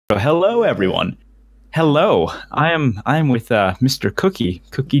So hello, everyone. Hello, I am with Mr.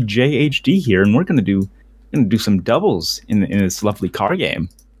 CookieJHD here, and we're gonna do some doubles in this lovely car game.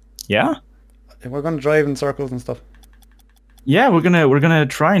 Yeah, We're gonna drive in circles and stuff. yeah, we're gonna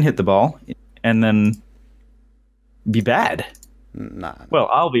try and hit the ball, and then be bad. Nah. Well,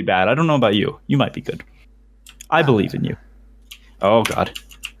 I'll be bad. I don't know about you. You might be good. I believe in you. Oh God,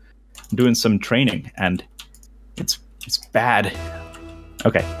 I'm doing some training, and it's bad.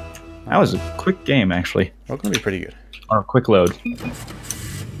 Okay, that was a quick game actually. We're gonna be pretty good. Or a quick load.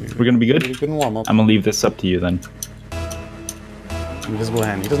 We're gonna be good. Really good in warm up. I'm gonna leave this up to you then. Invisible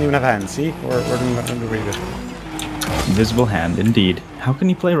hand. He doesn't even have hands. See, we're gonna be really good. Invisible hand, indeed. How can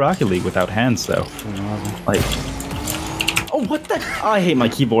you play Rocket League without hands, though? Like, oh, what the? Oh, I hate my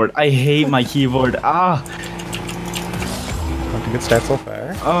keyboard. I hate my keyboard. Ah. Not a good start so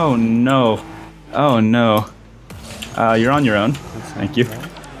far. Oh no. Oh no. You're on your own. Thank you.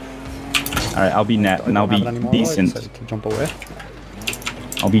 All right, I'll be net and I'll be decent. To jump away.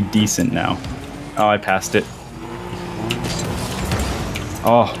 I'll be decent now. Oh, I passed it.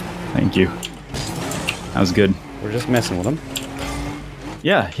 Oh, thank you. That was good. We're just messing with him.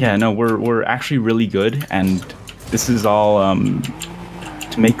 Yeah, no, we're actually really good, and this is all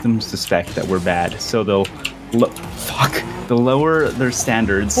to make them suspect that we're bad. So they'll lower their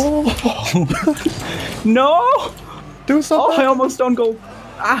standards. Oh. No! Do something. Oh, I almost don't go.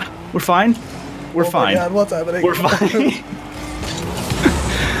 Ah, we're fine. We're fine. My God, what's happening? We're fine.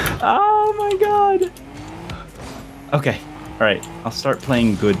 Oh my God. Okay. All right. I'll start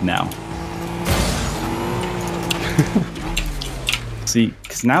playing good now. See,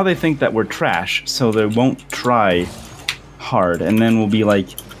 because now they think that we're trash, so they won't try hard, and then we'll be like,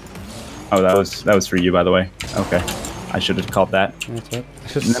 "Oh, that was for you, by the way." Okay, I should have called that. That's it.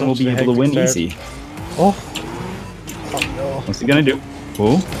 And then we'll be able to win easy. Oh. Oh no. What's he gonna do?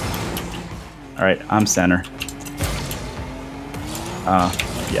 Oh. All right, I'm center.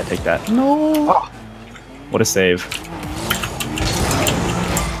 Yeah, take that. No. Oh, what a save.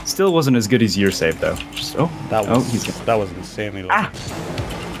 Still wasn't as good as your save though. Just That was insanely low. Ah!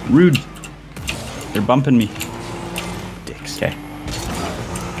 Rude. They're bumping me. Dicks. Okay.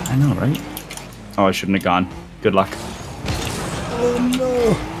 I know, right? Oh, I shouldn't have gone. Good luck. Oh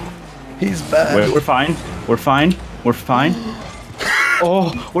no. He's bad. Wait, we're fine. We're fine. We're fine.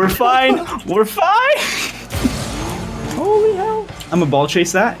 Oh, we're fine. We're fine. Holy hell. I'm gonna ball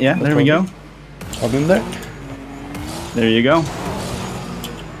chase that. Yeah, there we go. I'm in there. There you go.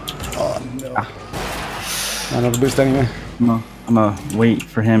 Oh no. I know the boost anyway. I'm gonna wait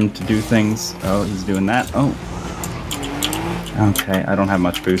for him to do things. Oh, he's doing that. Oh. Okay, I don't have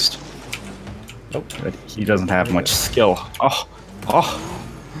much boost. Nope. But he doesn't have much skill. Oh. Oh.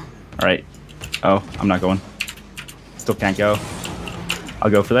 Alright. Oh, I'm not going. Still can't go. I'll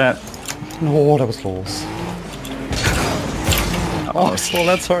go for that. No, that was close. Oh, so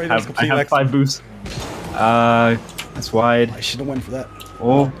that's sorry. I have 5 boosts. That's wide. I should have went for that.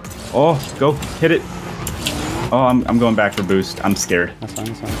 Oh, go hit it. Oh, I'm going back for boost. I'm scared. That's fine.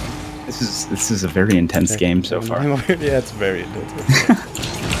 That's fine. This is a very intense game so far. Yeah, it's very intense.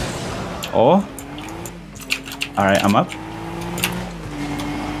 Oh. All right, I'm up.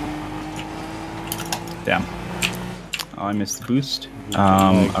 Damn. Oh, I missed the boost.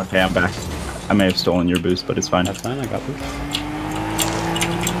 Okay, I'm back. I may have stolen your boost, but it's fine. That's fine. I got boost.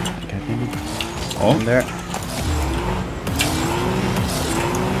 Oh, in there.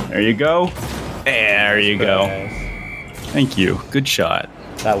 There you go. There you go. Thank you. Good shot.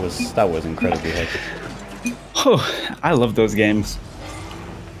 That was incredibly hectic. Oh, I love those games.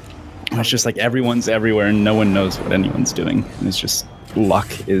 It's just like everyone's everywhere and no one knows what anyone's doing. And it's just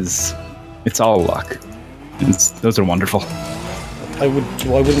it's all luck. Those are wonderful. I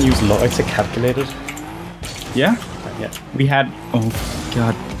wouldn't use luck. I'd say calculated. Yeah? Yeah. We had, oh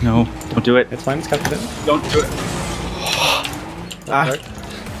God, no, don't do it. It's fine, it's calculated. Don't do it. Ah.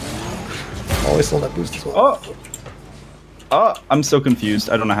 Oh, I saw that boost as well. Oh, I'm so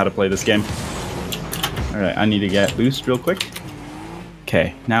confused. I don't know how to play this game. Alright, I need to get boost real quick.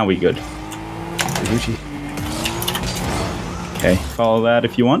 Okay, now we good. Gucci. Okay, follow that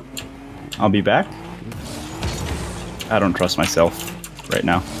if you want. I'll be back. I don't trust myself right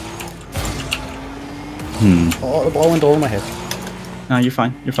now. Oh, the ball went over my head. No, you're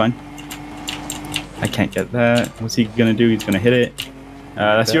fine. You're fine. I can't get that. What's he gonna do? He's gonna hit it.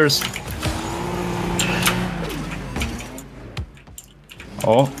 That's yours.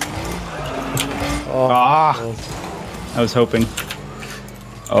 Oh. Ah! I was hoping.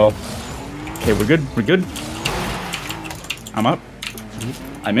 Oh. Okay, we're good. We're good. I'm up.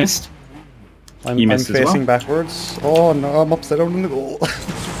 I missed. I'm missed as well. facing backwards. Oh no, I'm upside down in the goal.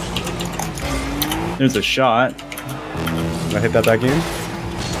 There's a shot. I hit that game.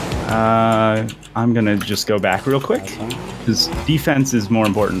 I'm gonna just go back real quick because defense is more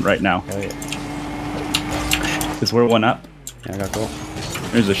important right now. Oh, yeah. Because we're one up. Yeah, I got goal.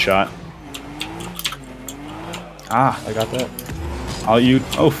 There's a shot. Ah, I got that. all you.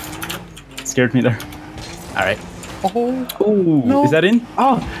 Oh, scared me there. All right. Oh, Oh, no. Is that in?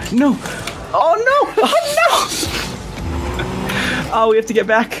 Oh no! Oh no! Oh no! Oh, we have to get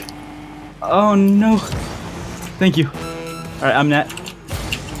back. Oh no! Thank you. All right, I'm net.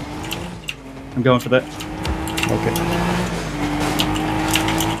 I'm going for that. Okay.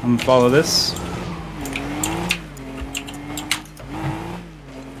 I'm gonna follow this.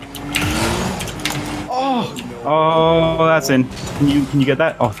 Oh, that's in. Can you get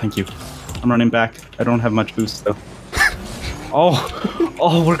that? Oh, thank you. I'm running back. I don't have much boost though.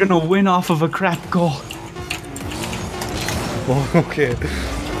 Oh, we're gonna win off of a crap goal. Oh, okay.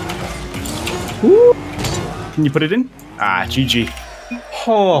 Woo. Can you put it in? Ah, GG.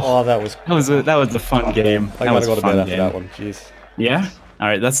 Oh, that was a fun game. I gotta go to bed after that one. Jeez. Yeah. All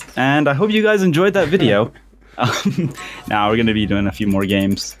right. And I hope you guys enjoyed that video. Now we're gonna be doing a few more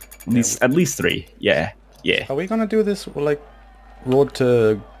games. At least 3. Yeah. Yeah. Are we gonna do this like Road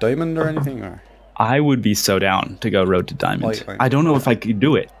to Diamond or anything? Or I would be so down to go Road to Diamond. I don't know if I could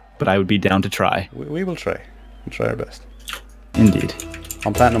do it, but I would be down to try. We will try. We'll try our best. Indeed.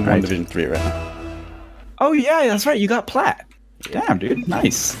 I'm Platinum 1 Division 3 right now. Oh yeah, that's right. You got Plat. Damn, dude.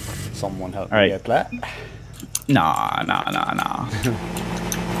 Nice. Someone help me get Plat. Nah.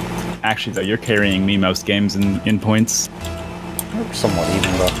 Actually, though, you're carrying me most games in points. We're somewhat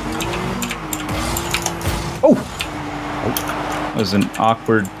even, though. Oh! That was an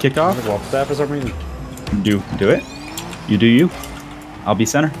awkward kickoff. Well, that for some reason. Do it. You do you. I'll be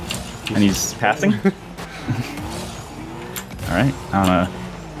center. And he's passing. All right. I'm gonna.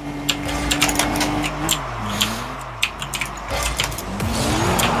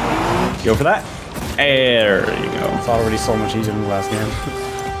 Go for that. There you go. It's already so much easier than the last game.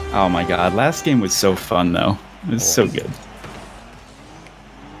 Oh my god, last game was so fun though. It was so good.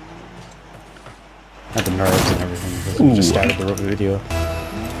 Had the nerves and everything because we just started the video.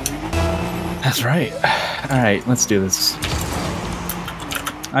 That's right. Alright, let's do this.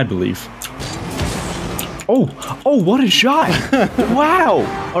 I believe. Oh, what a shot! Wow!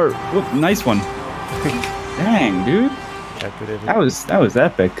 Or, whoop, nice one. Dang, dude. That was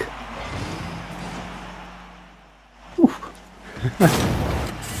epic.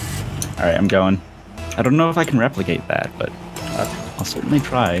 Alright, I'm going. I don't know if I can replicate that, but I'll certainly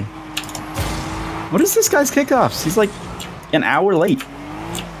try. What is this guy's kickoffs? He's like an hour late.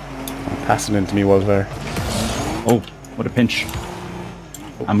 Passing into me was there. Oh, what a pinch.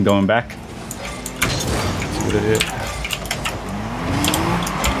 I'm going back. See what it is.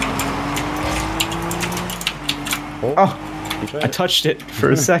 Oh, I touched it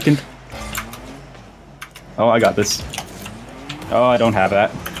for a second. Oh, I got this. Oh, I don't have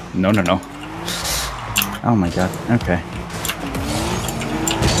that. No. Oh my god. Okay.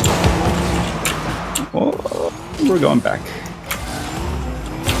 Oh, we're going back.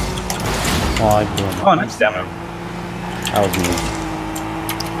 Oh, nice demo. That was me.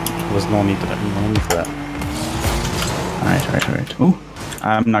 There was no need for that. Alright. Oh,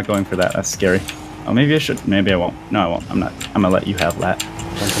 I'm not going for that. That's scary. Oh, maybe I should. Maybe I won't. No, I won't. I'm not. I'm gonna let you have that.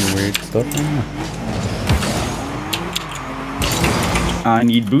 Some weird stuff. I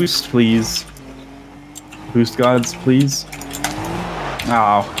need boost, please. Boost gods, please.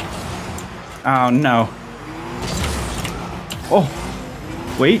 Oh. Oh, no. Oh.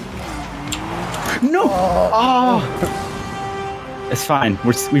 Wait. No! Oh! It's fine.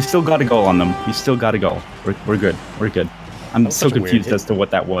 We've still got a goal on them. We've still got a goal. We're good. We're good. I'm so confused as to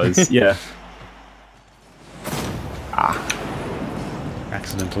what that was. Yeah.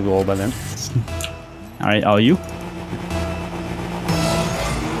 Accidental goal by them. Alright, all you.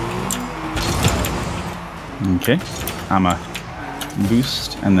 Okay. I'm a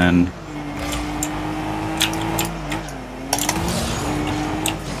boost and then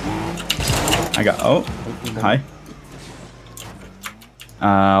I got hi.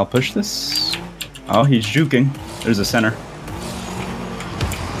 I'll push this. Oh, he's juking. There's a center.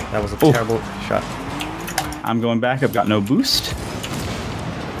 That was a terrible shot. I'm going back. I've got no boost.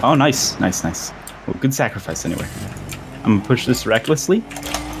 Oh, nice. Well, good sacrifice anyway. I'm gonna push this recklessly.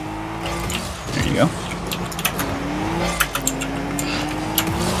 There you go.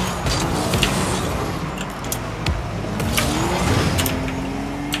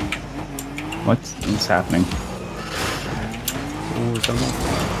 What's happening? Ooh,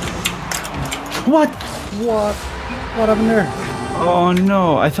 What? What happened there? Oh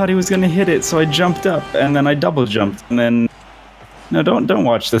no, I thought he was gonna hit it, so I jumped up, and then I double jumped, and then... No, don't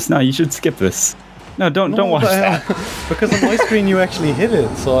watch this. No, you should skip this. No, don't watch that. Because on my screen you actually hit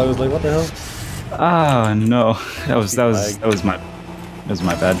it, so I was like, what the hell? Ah, no. That was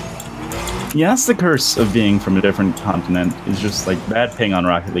my bad. Yeah, that's the curse of being from a different continent. It's just like bad ping on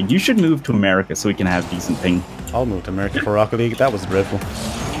Rocket League. You should move to America so we can have decent ping. I'll move to America for Rocket League. That was dreadful.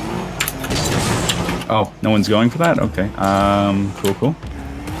 Oh, no one's going for that? Okay. Cool.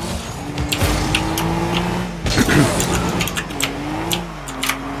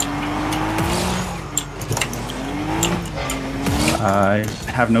 I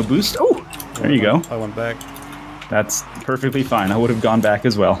have no boost. Oh, there you go. I went back. That's perfectly fine. I would have gone back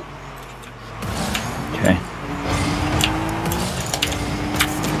as well. Okay.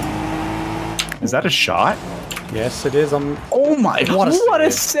 Is that a shot? Yes, it is. Oh my god! What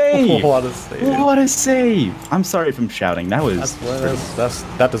a save! What a save! What a save! I'm sorry if I'm shouting. That was.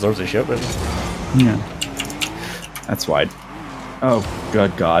 That deserves a shout, really. Yeah. That's wide. Oh,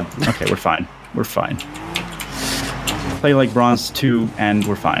 good god. Okay, we're fine. We're fine. Play like Bronze 2, and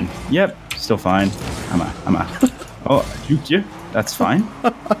we're fine. Yep, still fine. I'm a. Oh, juked you. That's fine.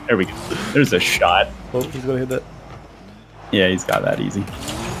 There we go. There's a shot. Oh, he's gonna hit that. Yeah, he's got that easy.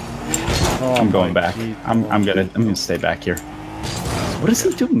 Oh, I'm going back. I'm gonna stay back here. What is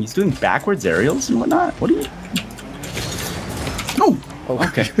he doing? He's doing backwards aerials and whatnot. What are you? Oh,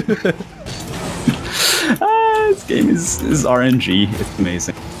 okay. This game is RNG. It's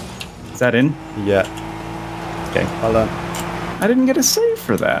amazing. Is that in? Yeah. Okay. Well done. I didn't get a save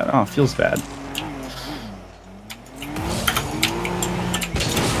for that. Oh, feels bad.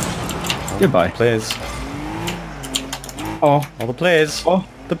 Goodbye. Plays. Oh. All the plays. Oh.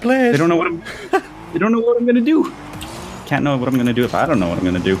 The plays. They don't know what I'm. They don't know what I'm gonna do. Can't know what I'm gonna do if I don't know what I'm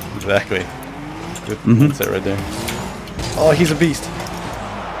gonna do. Exactly. Good. That's it right there. Oh, he's a beast.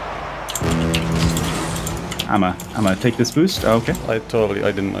 I'm gonna take this boost. Oh, okay. I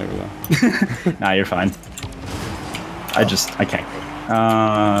didn't know that. Nah, you're fine. I can't.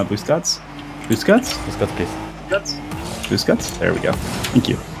 Boost guts. Boost guts. Boost guts, please. Guts. Boost guts. There we go. Thank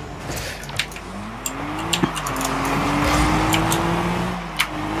you.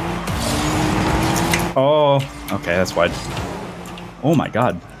 Oh, okay, that's wide. Oh my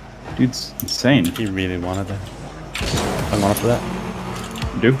god. Dude's insane. He really wanted that. I wanted for that.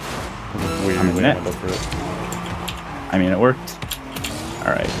 Do? We really went up for it. I mean, it worked.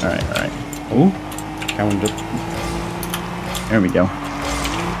 Alright. Oh. Counted. There we go.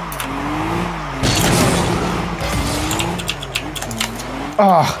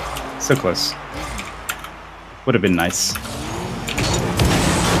 Oh, so close. Would have been nice.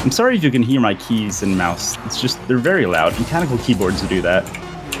 I'm sorry if you can hear my keys and mouse. It's just, they're very loud. Mechanical keyboards do that.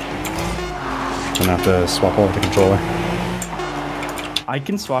 Gonna have to swap over the controller. I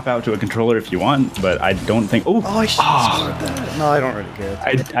can swap out to a controller if you want, but I don't think... Oh, I should have that. No, I don't really care.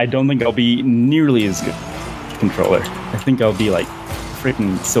 I don't think I'll be nearly as good controller. I think I'll be like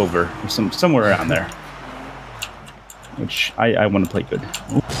freaking silver or somewhere around there. Which I want to play good.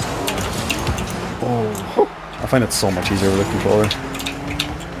 Oh. I find it so much easier with a controller.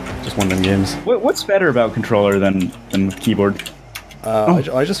 Just one of them games. What's better about controller than with keyboard?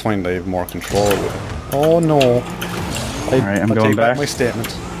 I just find I have more control with it. Oh no. Alright, I'm going take back. My statement.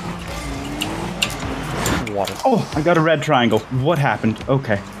 What? Oh, I got a red triangle. What happened?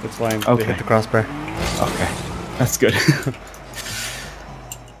 Okay. It's fine. Okay. They hit the crossbar. Okay. That's good.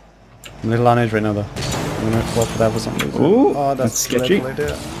 I'm a little on edge right now though. I'm gonna go for that for some reason. Ooh, oh, that's sketchy. Alright,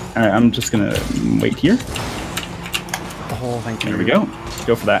 I'm just gonna wait here. Oh, thank you. There we go.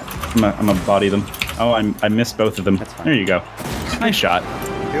 Go for that. I'm gonna body them. Oh, I missed both of them. There you go. Nice shot.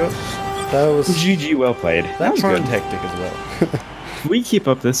 Yep. That was GG. Well played. That was good. Hectic as well. If we keep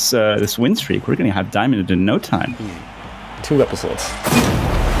up this win streak, we're gonna have diamond in no time. 2 episodes.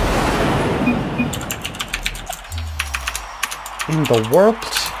 In the world.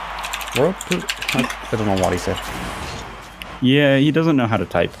 I don't know what he said. Yeah, he doesn't know how to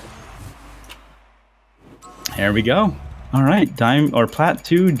type. There we go. All right, Plat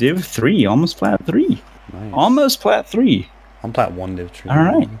 2, Div 3, almost Plat 3. Nice. Almost Plat 3. I'm Plat 1, Div 3. All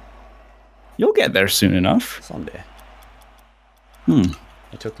right. You'll get there soon enough. Someday.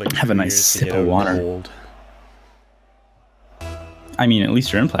 It took like have a nice sip of water. Gold. I mean, at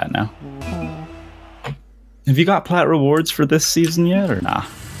least you're in Plat now. Have you got Plat rewards for this season yet, or nah?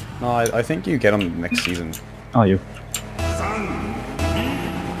 No, I think you get them next season. Oh, you.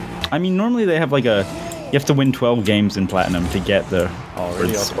 I mean, normally they have like a... You have to win 12 games in Platinum to get the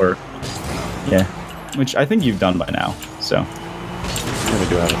rewards. Or, yeah. Which I think you've done by now, so... Yeah, we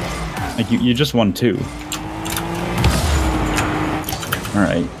do have it. Like, you just won 2. All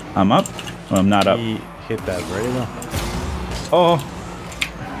right, I'm up. Well, I'm not up. He hit that very well. Oh.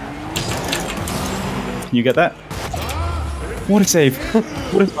 Can you get that? What a save.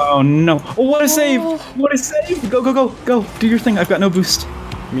 What a, oh no. Oh, what a save. What a save. Go, go, go, go. Do your thing. I've got no boost.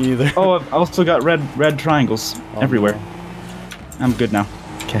 Me either. Oh, I've also got red triangles everywhere. No. I'm good now.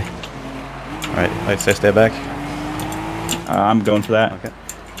 Okay. Alright, I'd say stay back. I'm going for that. Okay.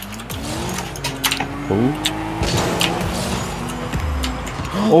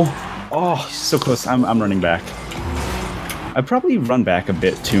 Oh, so close. I'm running back. I probably run back a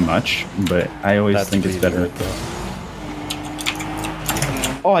bit too much, but I always think it's better.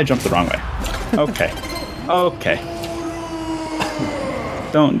 Oh, I jumped the wrong way. Okay. Okay.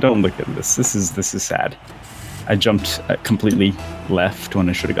 Don't look at this. This is sad. I jumped completely left when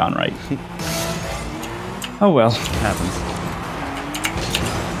I should have gone right. Oh well. Happens.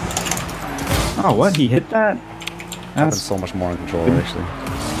 Oh, what? He hit that? Happens so much more in controller, actually.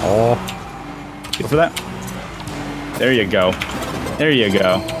 Oh. Go for that. There you go. There you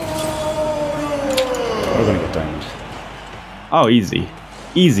go. We're gonna get diamond. Oh, easy.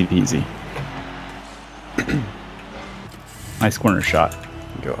 Easy peasy. Nice corner shot.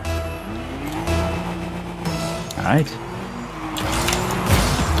 Go. Alright.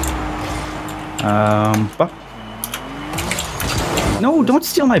 Fuck. No, don't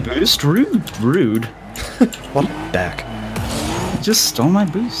steal my boost. Rude. What? Back. He just stole my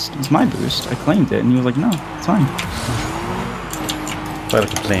boost. It's my boost. I claimed it, and he was like, no, it's fine. File a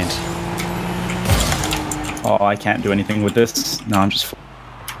complaint. Oh, I can't do anything with this. No, I'm just...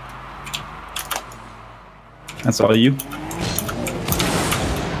 That's all you?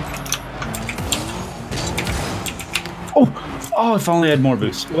 Oh, if only I had more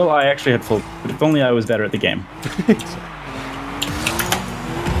boost. Well, I actually had full, but if only I was better at the game.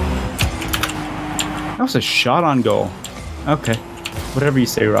 That was a shot on goal. Okay. Whatever you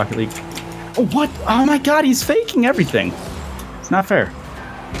say, Rocket League. Oh, what? Oh my god, he's faking everything. It's not fair.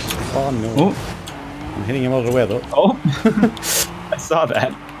 Oh no. Oh. I'm hitting him out of the way though. Oh. I saw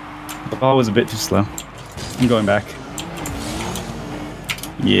that. The ball was a bit too slow. I'm going back.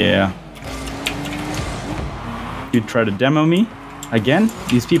 Yeah. You'd try to demo me? Again?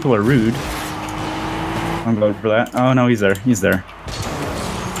 These people are rude. I'm going for that. Oh no, he's there. He's there.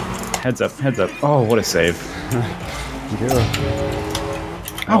 Heads up, heads up. Oh, what a save. Yeah.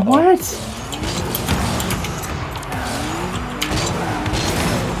 Oh, what?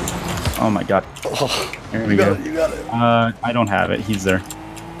 Oh my god. Oh, Here we go. You got it. I don't have it. He's there.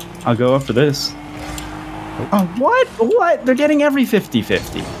 I'll go after this. Oh, what? What? They're getting every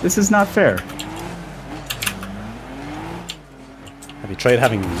 50-50. This is not fair. Have you tried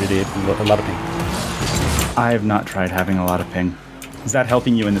having really a lot of ping? I have not tried having a lot of ping. Is that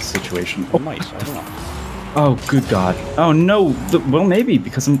helping you in this situation? Oh, might. I don't know. Oh, good god. Oh no. Well, maybe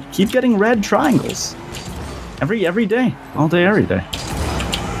because I keep getting red triangles. Every day. All day, every day.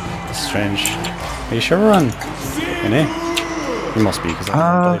 That's strange. Are you sure we're on? NA? You must be because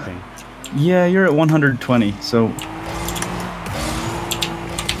I'm typing. Yeah, you're at 120, so...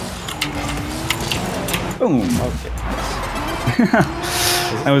 Boom. Okay.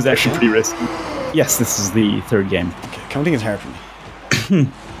 That was actually pretty risky. Yes, this is the third game. Okay, counting is hard for me.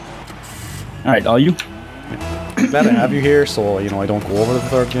 Alright, all you? I'm glad I have you here, so you know I don't go over to the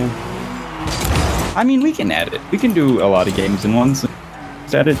third game. I mean, we can edit. We can do a lot of games in one. So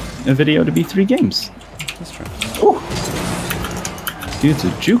just edit a video to be 3 games. That's true. Oh, dude's a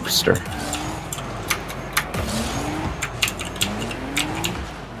jukester.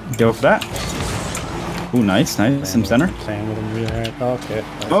 Go for that. Oh, nice, nice. Some center. Playing with him really hard. Okay.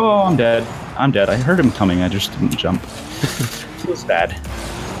 Oh, I'm dead. I'm dead. I heard him coming. I just didn't jump. Feels bad.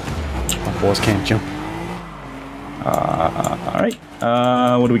 My boys can't jump. Alright.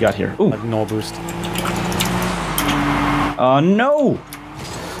 What do we got here? Oh, Like no boost. no!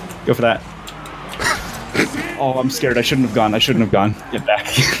 Go for that. Oh, I'm scared. I shouldn't have gone. I shouldn't have gone. Get back.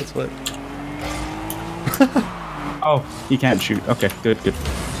 That's what. Oh, he can't shoot. Okay, good, good.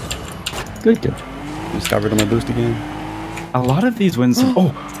 Good, good. Discovered my boost again. A lot of these wins...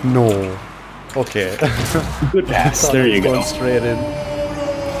 Oh, No. Okay. good pass. There you go. Going straight in.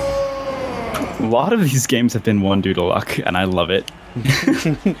 A lot of these games have been one due to luck, and I love it.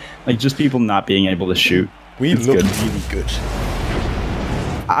 Like, just people not being able to shoot. We It's look good. really good.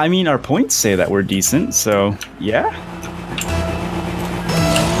 I mean, our points say that we're decent, so yeah.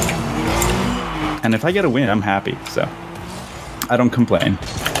 And if I get a win, I'm happy, so I don't complain.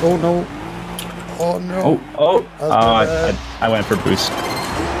 Oh no. Oh no. Oh, That's I went for boost.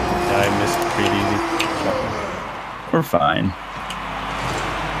 Yeah, I missed pretty easy. We're fine.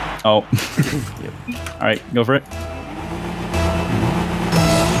 Oh. Yep. All right, go for it.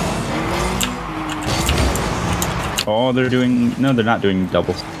 Oh, they're doing... No, they're not doing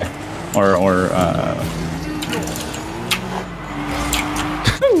double stack. Or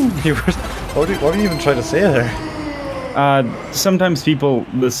what were you even trying to say there? sometimes people...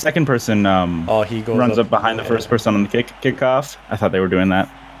 The second person he goes runs up behind the first person on the kickoff. I thought they were doing that,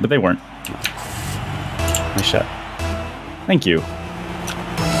 but they weren't. Nice shot. Thank you.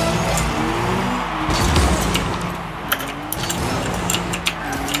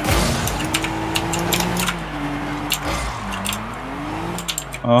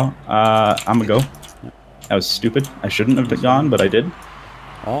 Oh, I'm gonna go. That was stupid. I shouldn't have gone, but I did.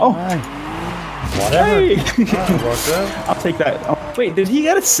 Oh. Whatever. Hey! Worked I'll take that. Oh, wait, did he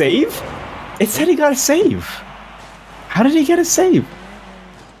get a save? It said he got a save. How did he get a save?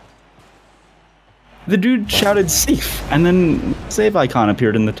 The dude shouted safe, and then save icon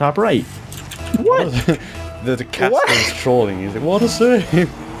appeared in the top right. What? The caster is trolling. He's like, what a save!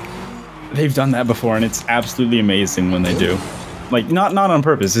 They've done that before, and it's absolutely amazing when they do. Like, not on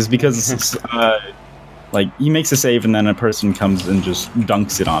purpose. It's because, like, he makes a save, and then a person comes and just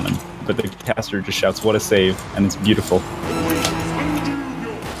dunks it on him. But the caster just shouts, what a save, and it's beautiful.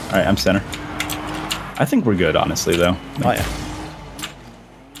 Alright, I'm center. I think we're good, honestly, though. Oh, yeah.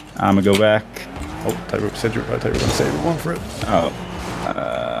 I'm gonna go back. Oh, Tyroop said you were going to save one for it. Oh.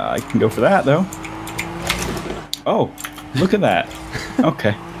 I can go for that, though. Oh, look at that.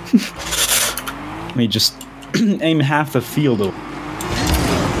 Okay. Let me just aim half the field.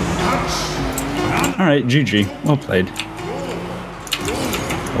 Alright, GG. Well played.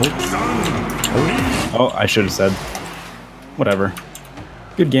 Oh, I should have said. Whatever.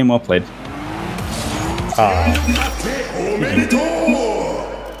 Good game, well played.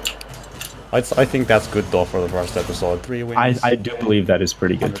 I think that's good though for the first episode. 3 wins. I do believe that is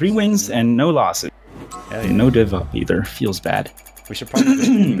pretty good. 3 wins and no losses. Yeah, No div up either. Feels bad. We should probably just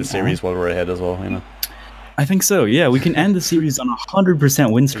end the series while we're ahead as well, you know. I think so, yeah. We can end the series on a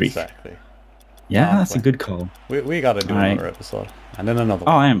 100% win streak. Exactly. Yeah, that's a good call. We gotta do another episode. And then another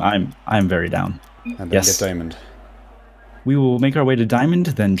Oh, one. I'm very down. And then Yes. get Diamond. We will make our way to Diamond,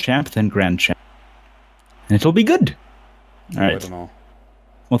 then Champ, then Grand Champ. And it'll be good. I Alright. don't know.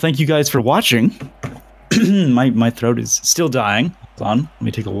 Well, thank you guys for watching. my throat is still dying. Hold on. Let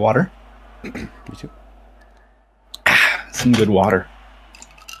me take a water. Me too. Some good water.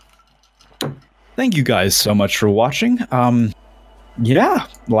 Thank you guys so much for watching. Yeah,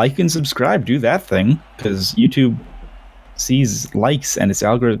 like and subscribe. Do that thing, because YouTube sees likes and its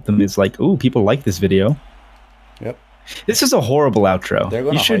algorithm is like, ooh, people like this video. Yep. This is a horrible outro. They're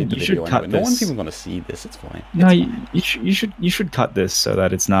gonna hide the you video should cut anyway. this. No one's even gonna see this. It's fine. No, you should cut this so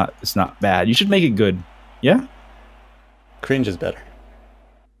that it's not bad. You should make it good. Yeah? Cringe is better.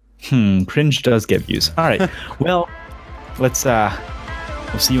 Cringe does get views. All right. Well, let's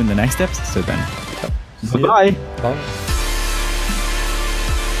we'll see you in the next episode then. See ya. Bye. Bye.